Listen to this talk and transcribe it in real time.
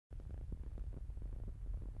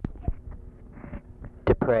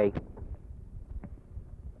pray.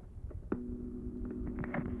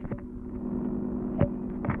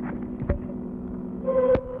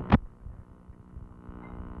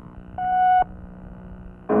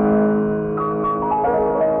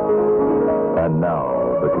 And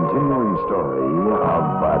now, the continuing story of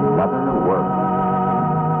Another World.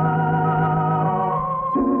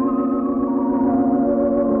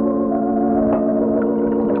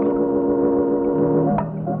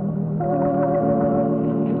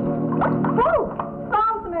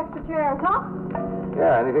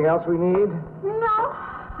 Yeah, anything else we need? No,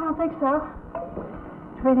 I don't think so.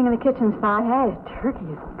 Everything in the kitchen's fine. Hey, turkey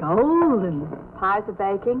is golden. Pies are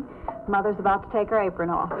baking. Mother's about to take her apron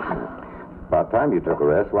off. About time you took a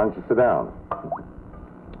rest. Why don't you sit down?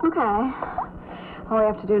 Okay. All we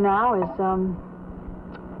have to do now is,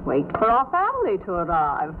 wait for our family to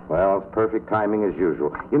arrive. Well, it's perfect timing as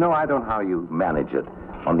usual. You know, I don't know how you manage it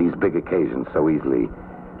on these big occasions so easily.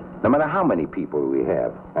 No matter how many people we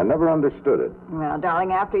have. I never understood it. Well,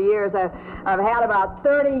 darling, after years, I've had about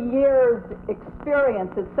 30 years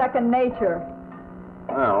experience. It's second nature.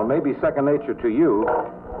 Well, maybe second nature to you,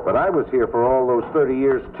 but I was here for all those 30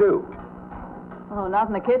 years, too. Oh, not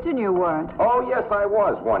in the kitchen you weren't. Oh, yes, I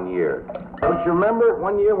was 1 year. Don't you remember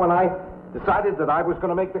 1 year when I decided that I was going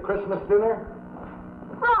to make the Christmas dinner?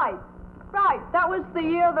 Right. That was the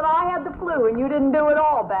year that I had the flu, and you didn't do it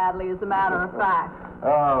all badly, as a matter of fact.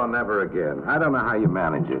 Oh, never again. I don't know how you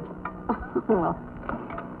manage it. Well,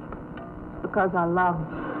 because I love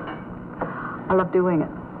doing it.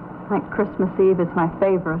 I think Christmas Eve is my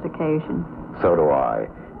favorite occasion. So do I.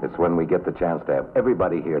 It's when we get the chance to have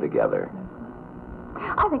everybody here together.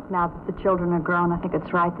 I think now that the children are grown, I think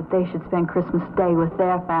it's right that they should spend Christmas Day with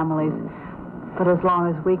their families. But as long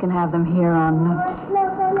as we can have them here on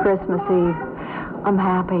Christmas Eve, I'm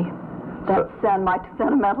happy. That sound mighty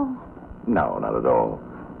sentimental? No, not at all.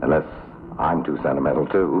 Unless I'm too sentimental,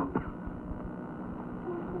 too.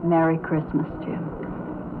 Merry Christmas, Jim.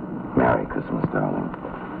 Merry Christmas, darling.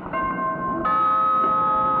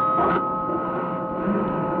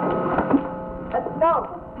 Let's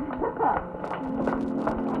go.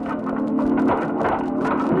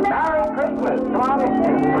 Merry Christmas! Come on in.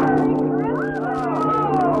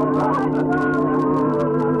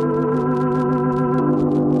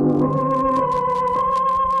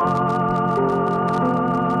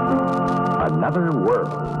 Another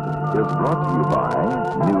World is brought to you by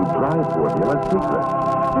new Dry Formula Secret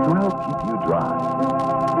to help keep you dry.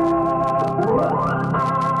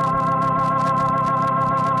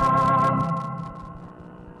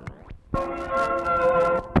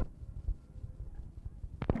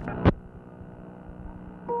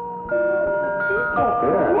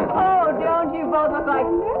 Oh, don't you both look like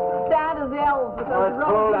Santa's elves? Well, it's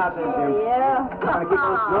cold out there, Jim. Yeah. Trying to keep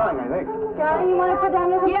us going, I think. Darling, you want to put down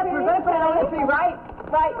the tree? Yes, we're going to put it on the tree right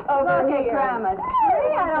over here. Grandma. I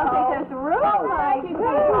don't think there's room. Oh, thank you,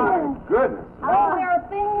 Goodness. Oh, there are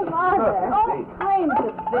things on there. All kinds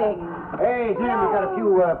of things. Hey, Jim, we got a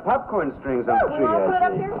few popcorn strings on the tree. You want to put it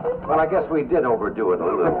up here, too? Well, I guess we did overdo it a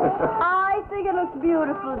little. I think it looks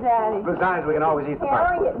beautiful, Daddy. Besides, we can always eat the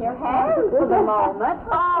Carry it in your hands for the moment.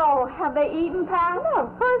 Oh, have they eaten, Pat? No,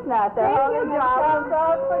 of course not. They're hungry.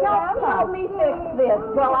 Help me fix this.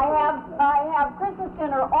 Well, I have Christmas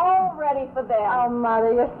dinner all ready for them. Oh,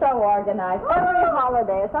 Mother, you're so organized. Every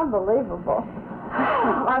holiday, it's unbelievable.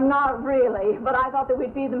 I'm not really, but I thought that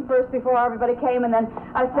we'd feed them first before everybody came, and then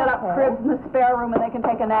I set up cribs in the spare room, and they can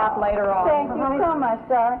take a nap later on. Thank you so much,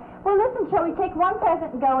 darling. Well, listen, shall we take one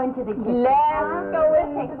present and go into the kitchen? Let's go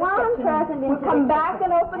and take one present into the kitchen. We'll come back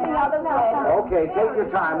and open the others later. Okay, take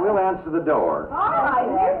your time. We'll answer the door. All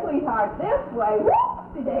right, here, sweetheart, this way.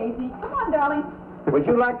 Whoopsie-daisy. Come on, darling. Would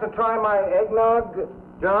you like to try my eggnog,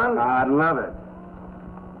 John? I'd love it.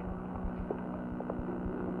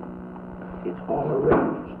 It's all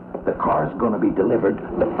arranged. The car's going to be delivered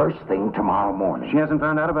the first thing tomorrow morning. She hasn't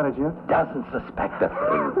found out about it yet? Doesn't suspect a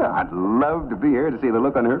thing. I'd love to be here to see the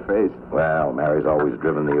look on her face. Well, Mary's always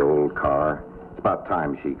driven the old car. It's about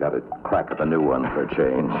time she got a crack at the new one for a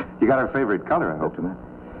change. You got her favorite color, I hope.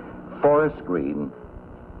 Forest green.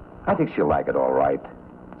 I think she'll like it all right.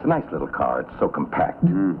 It's a nice little car. It's so compact.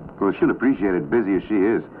 Well, she'll appreciate it, busy as she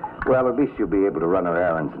is. Well, at least she'll be able to run her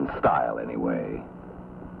errands in style anyway.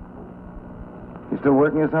 You still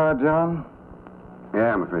working as hard, John?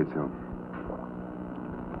 Yeah, I'm afraid so.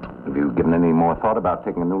 Have you given any more thought about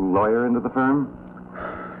taking a new lawyer into the firm?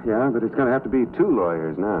 Yeah, but it's going to have to be 2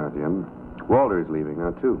 lawyers now, Jim. Walter's leaving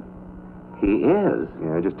now, too. He is?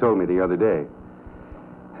 Yeah, he just told me the other day.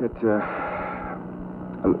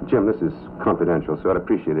 Jim, this is confidential, so I'd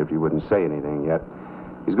appreciate it if you wouldn't say anything yet.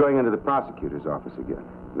 He's going into the prosecutor's office again.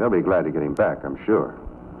 They'll be glad to get him back, I'm sure.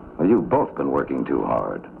 Well, you've both been working too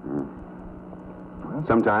hard. Well,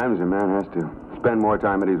 sometimes a man has to spend more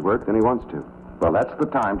time at his work than he wants to. Well, that's the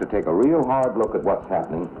time to take a real hard look at what's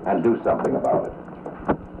happening and do something about it.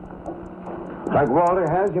 Like Walter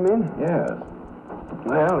has, you mean? Yes.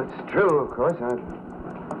 Well, it's true, of course.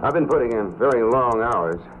 I've been putting in very long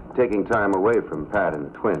hours, taking time away from Pat and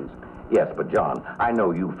the twins. Yes, but John, I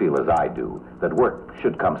know you feel as I do, that work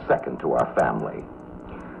should come second to our family.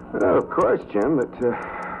 Well, of course, Jim, but,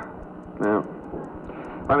 well,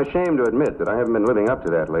 I'm ashamed to admit that I haven't been living up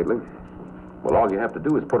to that lately. Well, all you have to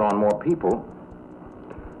do is put on more people.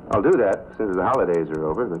 I'll do that as soon as the holidays are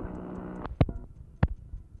over, but...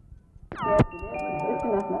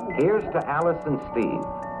 Here's to Alice and Steve,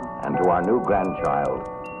 and to our new grandchild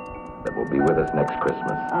that will be with us next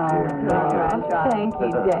Christmas. Thank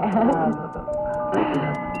you, Dad.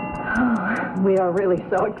 We are really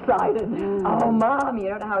so excited. Oh, Mom, you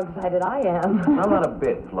don't know how excited I am. I'm not a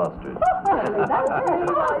bit flustered. Is that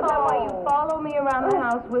why you follow me around the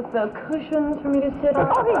house with the cushions for me to sit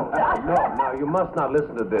on? No, you must not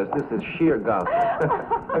listen to this. This is sheer gospel.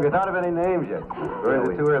 Have you thought of any names yet? Or is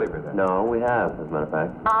it too early for that? No, we have, as a matter of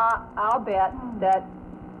fact. I'll bet that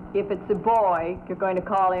if it's a boy, you're going to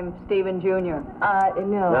call him Stephen Jr.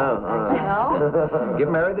 No. No? Give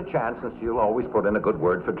Mary the chance, and she'll always put in a good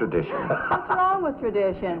word for tradition. What's wrong with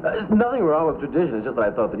tradition? There's nothing wrong with tradition. It's just that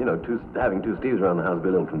I thought that, having two Steves around the house would be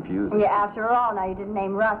a little confusing. Yeah, after all, now you didn't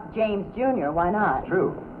name Russ James Jr. Why not?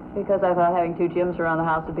 True. Because I thought having two Jims around the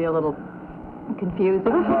house would be a little confusing.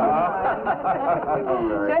 So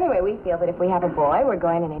anyway, we feel that if we have a boy, we're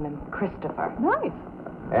going to name him Christopher. Nice.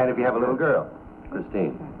 And if you have a little girl?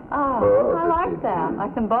 Christine. Oh, I like that. I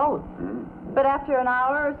like them both. But after an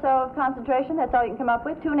hour or so of concentration, that's all you can come up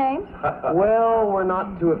with? 2 names? Well, we're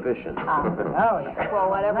not too efficient. Oh, yeah. Well,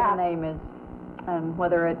 whatever the name is, and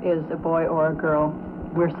whether it is a boy or a girl,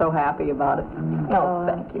 we're so happy about it. Oh,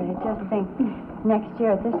 thank you. Just think, next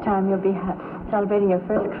year at this time, you'll be celebrating your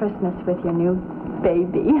first Christmas with your new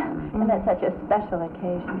baby. And that's such a special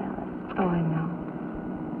occasion, Alice. Oh, I know.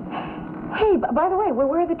 Hey, by the way,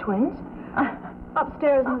 where are the twins?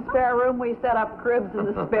 Upstairs in the spare room, we set up cribs in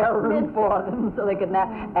the spare room for them so they could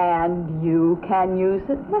nap. And you can use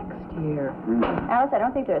it next year. Alice, I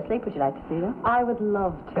don't think they're asleep. Would you like to see them? I would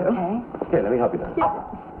love to. Okay. Here, let me help you now.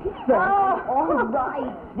 All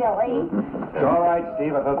right, silly. It's all right,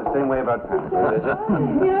 Steve. I felt the same way about Pat.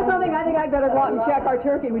 You know something? I think I'd better go out and check our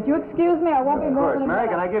turkey. Would you excuse me? I won't be Of more course. than a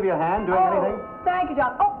Mary, minute. can I give you a hand doing anything? Thank you,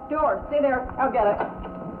 John. Oh, door. Stay there. I'll get it.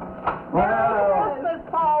 Well, Merry Christmas,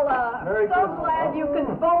 Paula. Merry so Christmas. glad you could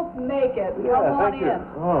both make it. Yeah, Come on thank you. in.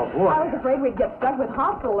 Oh, boy. I was afraid we'd get stuck with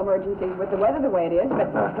hospital emergencies with the weather the way it is,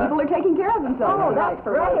 but people are taking care of themselves. Oh, that's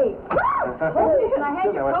great. Can I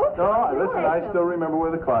have your coat? No, listen, I still remember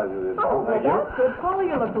where the closet is. Oh, well, that's good. Paula,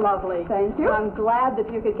 you look lovely. Thank you. I'm glad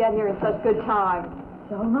that you could get here in such good time.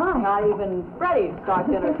 So am I. Not even ready to start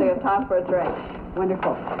dinner, so you have time for a drink.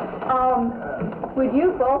 Wonderful. Would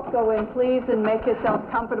you both go in, please, and make yourselves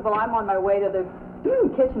comfortable? I'm on my way to the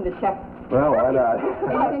kitchen to check. Well, why not?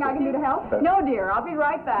 Anything I can do to help? No, dear. I'll be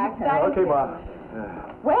right back. Thank Okay, you. Ma.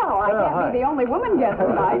 Well, I can't hi. be the only woman guest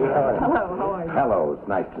tonight. Hello, how are you? Hello, it's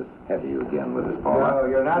nice to have you again with us, Paula. No,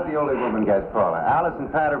 you're not the only woman guest, Paula. Alice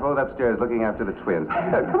and Pat are both upstairs looking after the twins.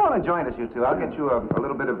 Come on and join us, you two. I'll get you a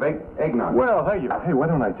little bit of eggnog. Well, thank you. Hey, why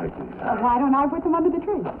don't I take these? Why don't I put them under the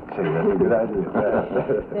tree? Say, that's a good idea.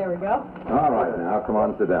 There we go. All right, now, come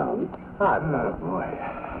on, sit down. Hi, boy.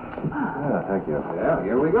 Yeah, thank you. Yeah,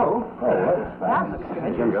 here we go. Oh, that was fast. That's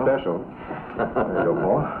good. Jim special. There you go,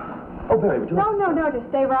 Paul. Oh, Barry, would you like... No, just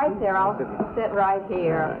stay right there. I'll sit right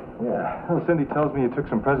here. Yeah. Well, Cindy tells me you took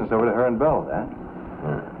some presents over to her and Belle, Dad.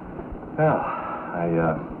 Well, I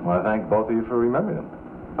want to thank both of you for remembering them.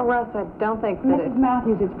 Oh, Russ, I don't think that Mrs.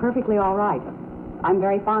 Matthews, it's perfectly all right. I'm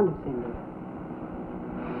very fond of Cindy.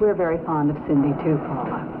 We're very fond of Cindy, too,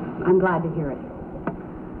 Paula. I'm glad to hear it.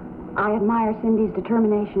 I admire Cindy's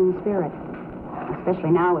determination and spirit,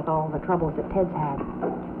 especially now with all the troubles that Ted's had.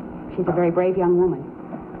 She's a very brave young woman.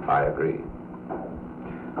 I agree.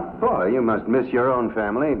 Paula, you must miss your own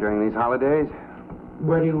family during these holidays.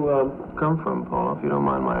 Where do you come from, Paul, if you don't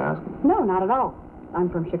mind my asking? No, not at all. I'm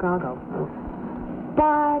from Chicago.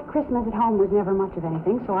 But Christmas at home was never much of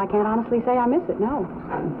anything, so I can't honestly say I miss it, no.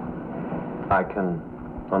 I can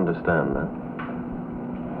understand that.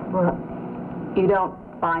 Well, you don't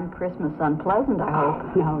find Christmas unpleasant, I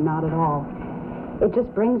hope. No, not at all. It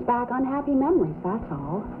just brings back unhappy memories, that's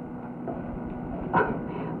all.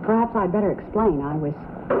 Perhaps I'd better explain. I was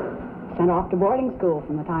sent off to boarding school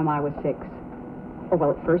from the time I was 6. Oh,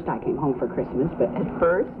 well, at first I came home for Christmas, but... At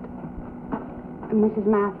first? Mrs.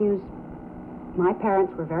 Matthews, my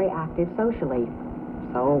parents were very active socially,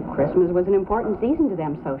 so Christmas was an important season to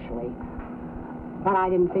them socially. But I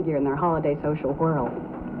didn't figure in their holiday social whirl.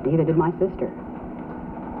 Neither did my sister.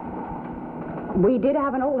 We did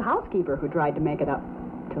have an old housekeeper who tried to make it up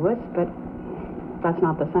to us, but that's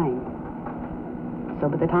not the same. So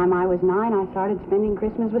by the time I was 9, I started spending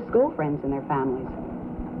Christmas with school friends and their families.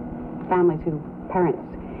 Friends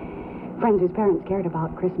whose parents cared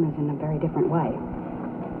about Christmas in a very different way.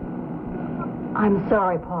 I'm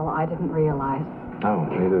sorry, Paula. I didn't realize. No,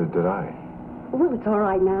 neither did I. Well, it's all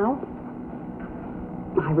right now.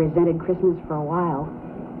 I resented Christmas for a while.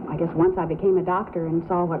 I guess once I became a doctor and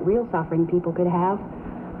saw what real suffering people could have,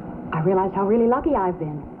 I realized how really lucky I've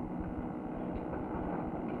been.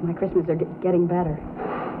 My Christmas are getting better.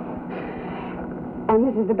 And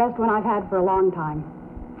this is the best one I've had for a long time.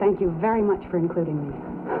 Thank you very much for including me.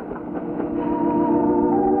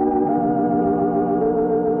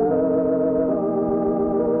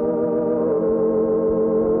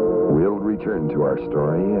 We'll return to our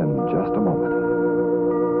story in just a moment.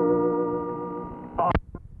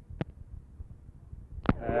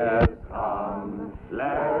 Has come,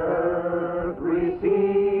 let earth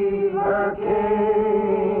receive her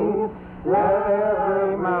King. Let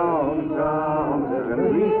every mountain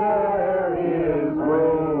prepare his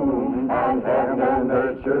wing, and heaven and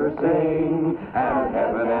nurture sing, and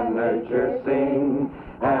heaven and nurture sing,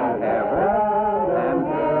 and heaven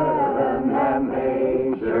and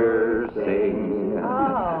nature sing.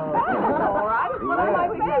 Oh, that's all right. It's one of my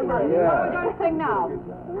favorites. Yeah. What are we going to sing now? Is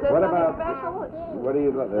there What something about- special? What do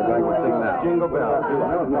you like to sing now? Jingle bells. No,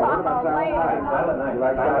 what about Silent Night? Silent Night. You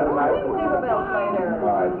like Silent Night? Jingle bells later. All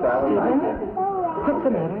right, Silent Night. What's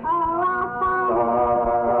the matter?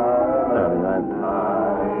 Darling,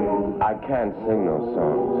 I can't sing those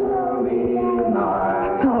songs.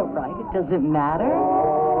 It's all right. It doesn't matter.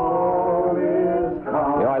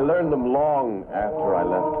 You know, I learned them long after I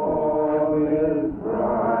left home.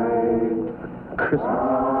 Christmas.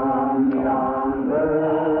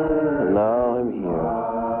 And now I'm here.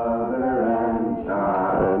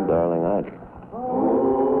 And darling, I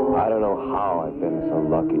don't know how I've been so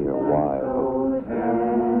lucky or why, but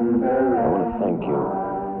I want to thank you.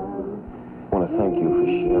 I want to thank you for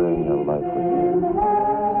sharing your life with me.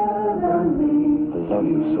 I love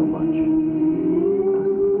you so much.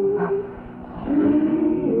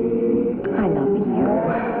 I love you.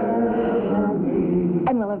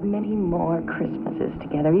 And we'll have many more Christmases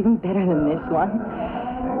together, even better than this one.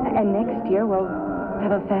 And next year we'll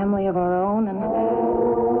have a family of our own, and I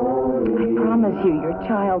promise you your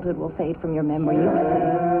childhood will fade from your memory. You'll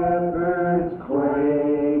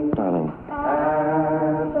Darling,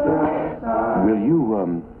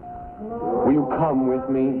 will you come with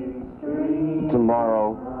me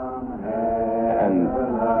tomorrow and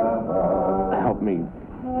help me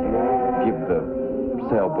give the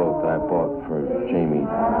sailboat that I bought for Jamie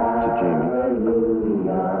to Jamie?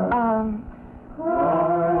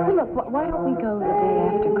 Look, why don't we go the day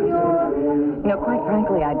after Christmas? You know, quite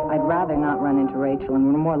frankly, I'd rather not run into Rachel, and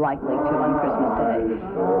we're more likely to on Christmas Day.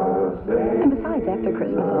 And besides, after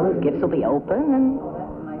Christmas, all his gifts will be open, and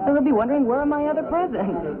they'll be wondering, where are my other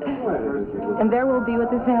presents? And there we'll be with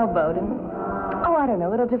the sailboat, and, oh, I don't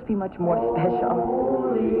know, it'll just be much more special.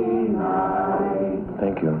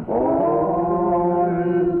 Thank you.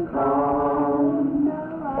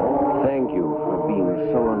 Thank you for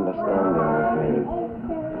being so understanding with me.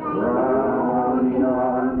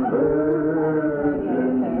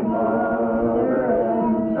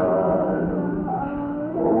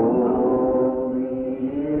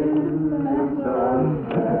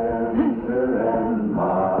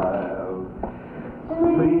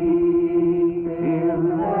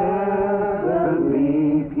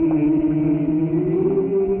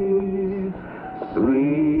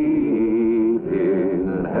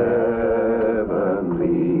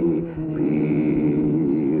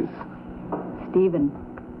 Stephen,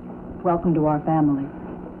 welcome to our family.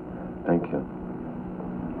 Thank you.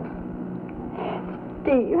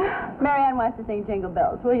 Steve, Marianne wants to sing Jingle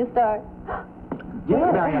Bells. Will you start?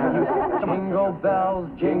 Jingle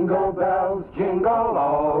bells, jingle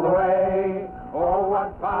all the way. Oh,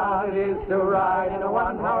 what fun it is to ride in a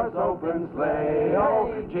one-horse open sleigh.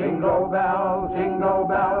 Oh, jingle bells, jingle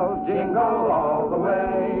all the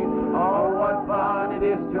way. Oh, what fun it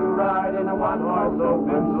is to ride in a one-horse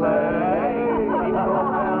open sleigh.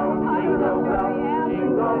 Jingle bells,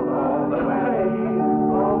 jingle all the way.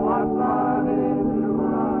 Oh, what fun it is to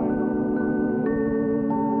ride. We'll be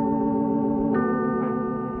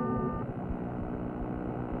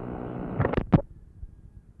right back.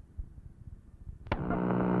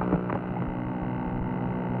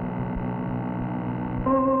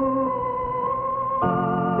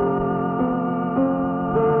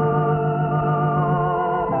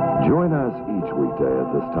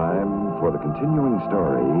 time for the continuing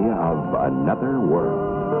story of Another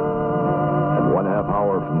World. And 1/2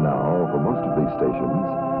 hour from now, for most of these stations,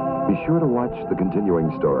 be sure to watch the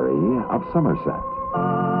continuing story of Somerset.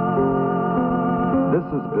 This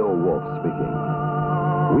is Bill Wolfe speaking.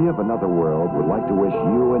 We of Another World would like to wish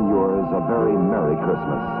you and yours a very Merry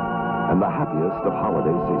Christmas and the happiest of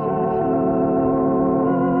holiday seasons.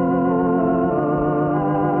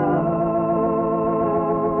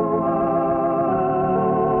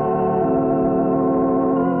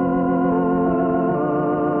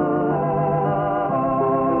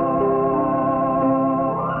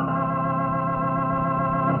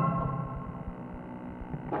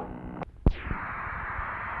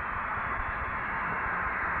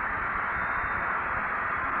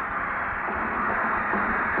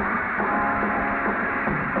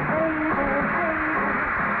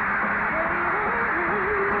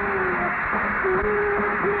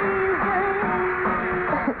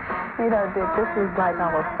 You know, Dick, this is like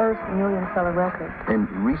our first million-seller record. In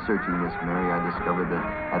researching this, Mary, I discovered that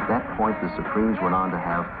at that point, the Supremes went on to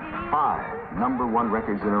have 5 #1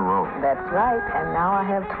 records in a row. That's right, and now I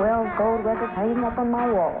have 12 gold records hanging up on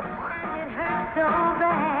my wall. So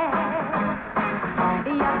bad,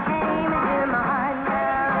 you came into my heart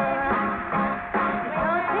now. So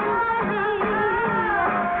tenderly,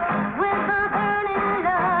 with a burning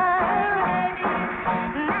love,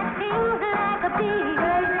 that seems like a beat.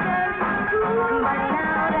 But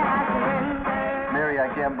now that I surrender. Mary, I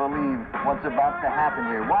can't believe what's about to happen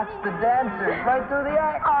here. Watch the dancers right through the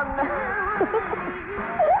act. Oh, no.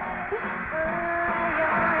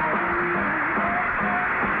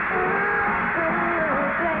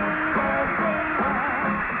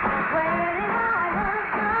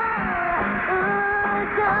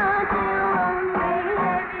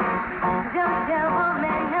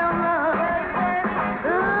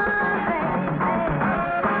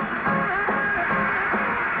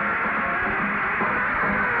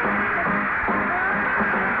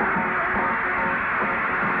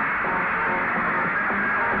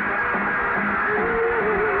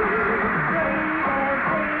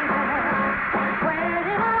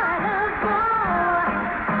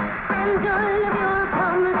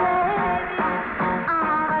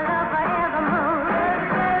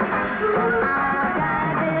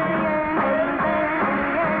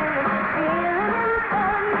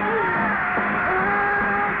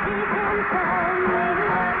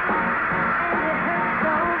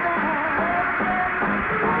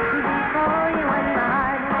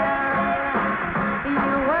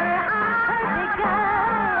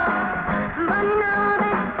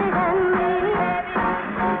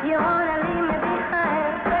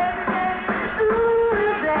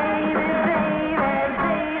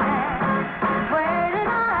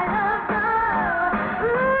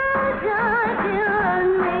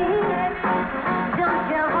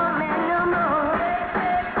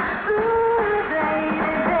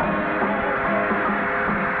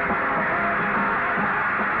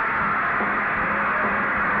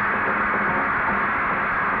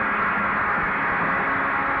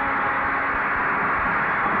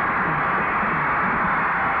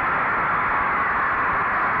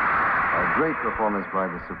 Great performance by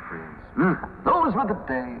the Supremes. Those were the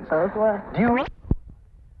days. Those were. Do you...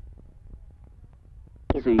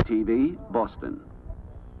 CTV, Boston.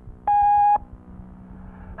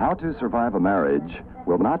 How to Survive a Marriage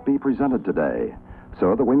will not be presented today,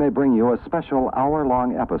 so that we may bring you a special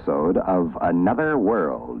hour-long episode of Another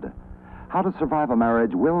World. How to Survive a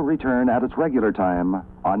Marriage will return at its regular time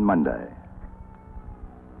on Monday.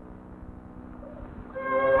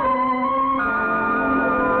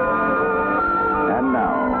 And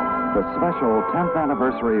now, the special 10th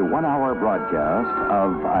anniversary 1-hour broadcast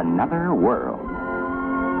of Another World.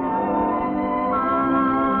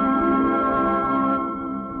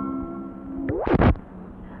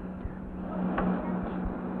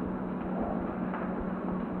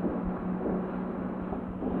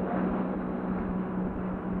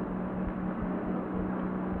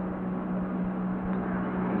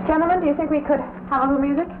 Gentlemen, do you think we could have a little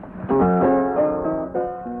music?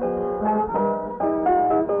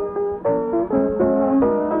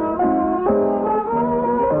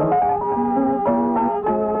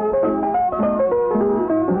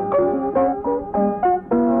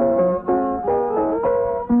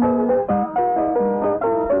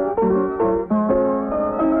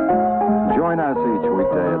 Join us each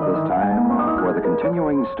weekday at this time for the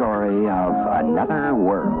continuing story of Another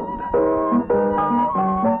World.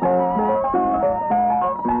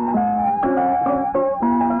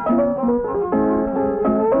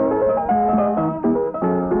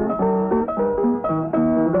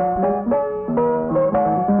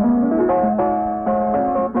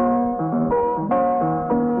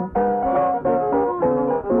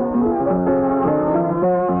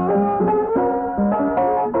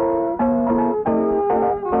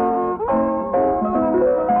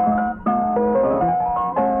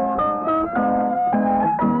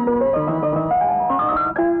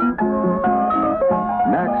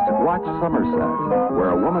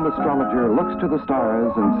 astrologer looks to the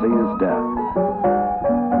stars and sees death.